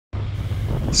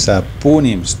Sa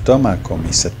punim stomakom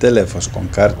i sa telefonskom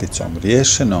karticom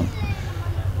riješenom,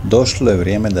 došlo je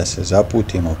vrijeme da se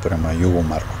zaputimo prema jugu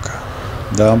Maroka.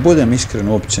 Da vam budem iskren,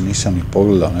 uopće nisam ni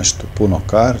pogledao nešto puno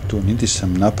kartu, niti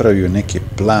sam napravio neki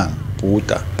plan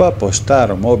puta, pa po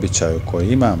starom običaju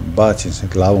koji imam, bacim se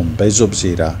glavom bez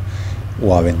obzira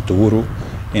u aventuru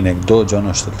i nek dođe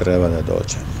ono što treba da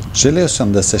dođe. Želio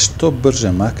sam da se što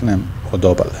brže maknem od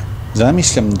obale.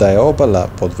 Zamišljam da je obala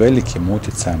pod velikim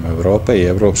utjecajem Europe i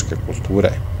evropske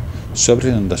kulture, s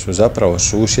obzirom da su zapravo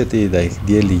susjedi i da ih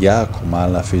dijeli jako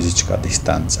mala fizička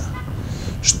distanca.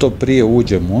 Što prije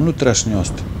uđem u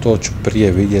unutrašnjost, to ću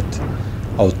prije vidjeti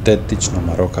autentičnu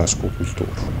marokansku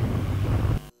kulturu.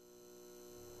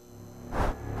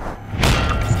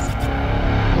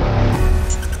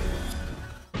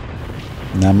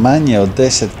 Na manje od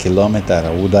 10 km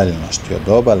udaljenosti od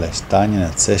obale stanje na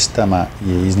cestama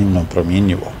je iznimno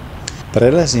promjenjivo.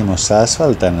 Prelazimo s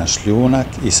asfalta na šljunak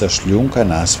i sa šljunka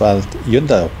na asfalt i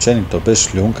onda općenito bez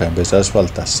šljunka i bez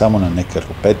asfalta samo na neke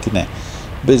rupetine,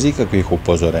 bez ikakvih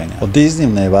upozorenja. Od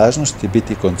iznimne je važnosti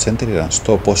biti koncentriran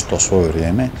 100% svoje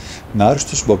vrijeme,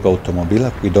 naročito zbog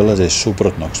automobila koji dolaze iz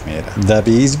suprotnog smjera. Da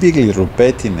bi izbjegli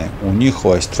rupetine u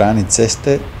njihovoj strani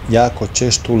ceste, jako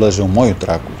često ulaze u moju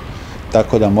traku,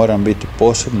 tako da moram biti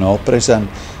posebno oprezan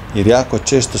jer jako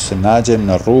često se nađem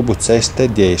na rubu ceste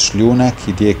gdje je šljunak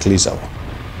i gdje je klizavo.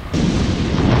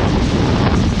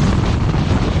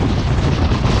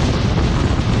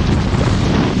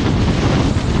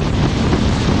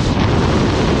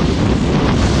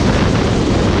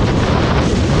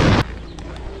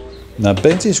 Na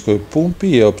benzinskoj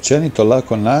pumpi je općenito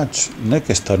lako naći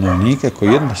neke stanovnike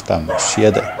koji jednostavno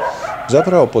sjede.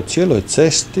 Zapravo po cijeloj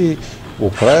cesti u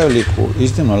krajoliku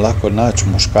iznimno lako naći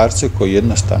muškarce koji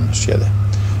jednostavno sjede.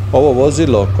 Ovo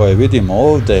vozilo koje vidimo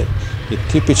ovdje je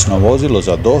tipično vozilo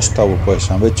za dostavu koje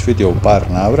sam već vidio u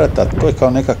par navrata. To je kao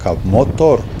nekakav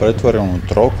motor pretvoren u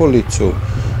trokolicu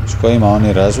s kojima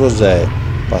oni razvoze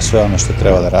pa sve ono što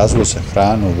treba da razvoze,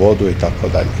 hranu, vodu i tako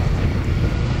dalje.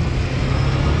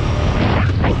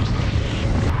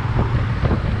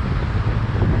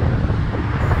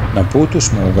 Na putu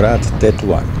smo u grad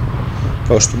Tetuan.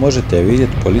 Kao što možete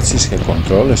vidjeti, policijske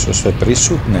kontrole su sve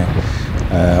prisutne,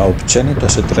 općenito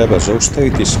se treba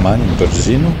zaustaviti i smanjiti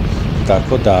brzinu,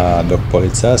 tako da dok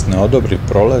policajac ne odobri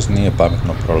prolaz, nije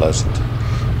pametno prolaziti.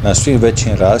 Na svim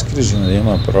većim raskrižjima gdje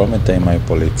ima prometa ima i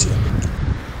policije.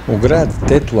 U grad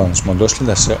Tetuan smo došli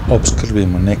da se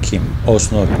opskrbimo nekim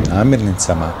osnovnim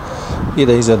namirnicama i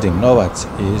da izvadim novac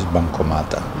iz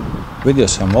bankomata. Vidio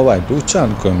sam ovaj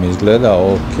dućan koji mi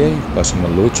izgledao ok, pa sam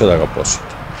odlučio da ga posjetim.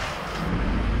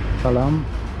 Salam.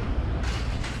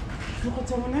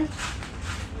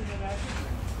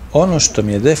 Ono što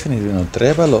mi je definitivno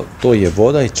trebalo, to je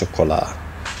voda i čokolada.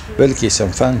 Veliki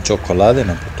sam fan čokolade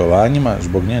na putovanjima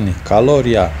zbog njenih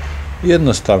kalorija i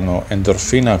jednostavno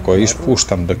endorfina koje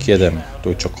ispuštam dok jedem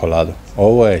tu čokoladu.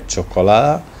 Ovo je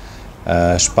čokolada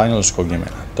španjolskog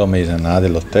imena. To me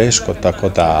iznenadilo teško, tako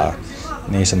da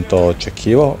nisam to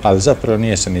očekivao, ali zapravo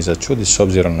nije se ni začudi s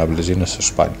obzirom na blizinu sa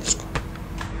Španjolskom.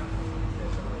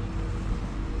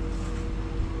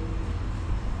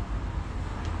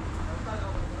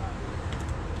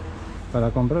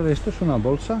 Para comprar esto es una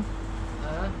bolsa.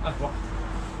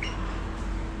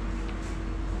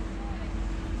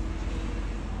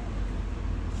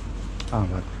 Vale.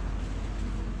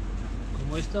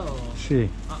 ¿Como esta o...? Sí.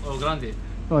 O grande.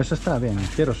 No, esa está bien.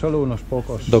 Quiero solo unos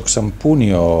pocos. Dok sam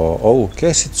punio ovu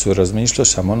kesicu, razmišljao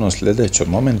sam o onom sljedećem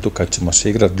momentu kad ćemo se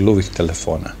igrati gluvih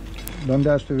telefona. ¿Dónde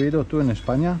has vivido tú en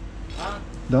España?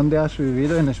 ¿Dónde has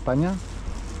vivido en España?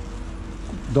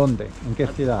 ¿Dónde? ¿En qué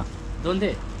ciudad?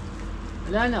 ¿Dónde?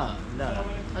 La,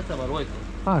 hasta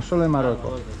Marruecos. Solo en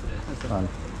Marruecos. Vale.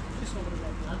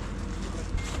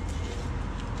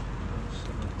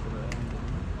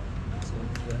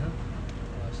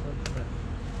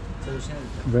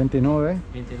 ¿29?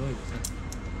 29, sí.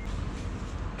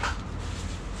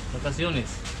 Vacaciones.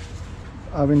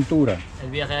 Aventura. El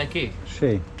viaje aquí.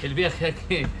 Sí. El viaje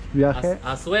aquí. Viaje.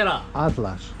 Afuera.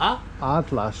 Atlas.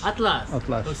 Atlas.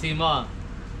 Atlas. Husima.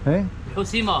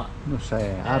 Husima. No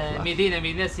sé, Atlas.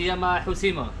 Medina se llama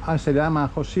Husima. Se llama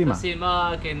Husima.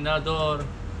 Husima, que nadador.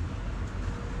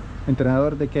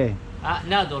 ¿Entrenador de qué?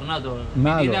 Nador.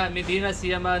 Medina se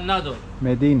llama Nador.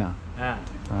 Medina.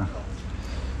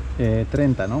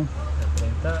 30, ¿no?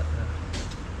 30.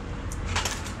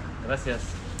 Gracias.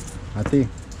 A ti.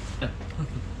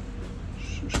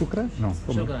 ¿Shukran? No.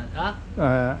 Shukran.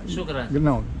 Shukran.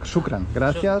 No, shukran.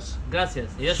 Gracias. Gracias.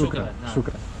 يا شكرا.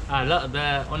 شكرا. لا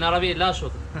بالعربي لا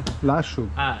شكر. لا شكر.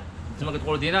 زي ما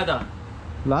تقول دينادا.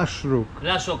 لا شروك.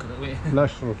 لا شكر. لا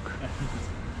شروك.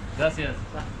 Gracias.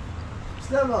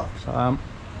 Salam.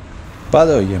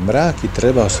 Padao je mrak i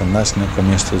trebao sam naći neko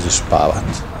mjesto za spavat.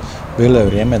 Bilo je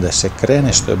vrijeme da se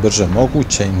krene što je brže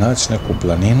moguće i naći neku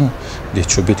planinu gdje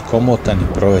ću biti komotan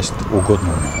i provesti ugodnu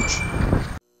noć.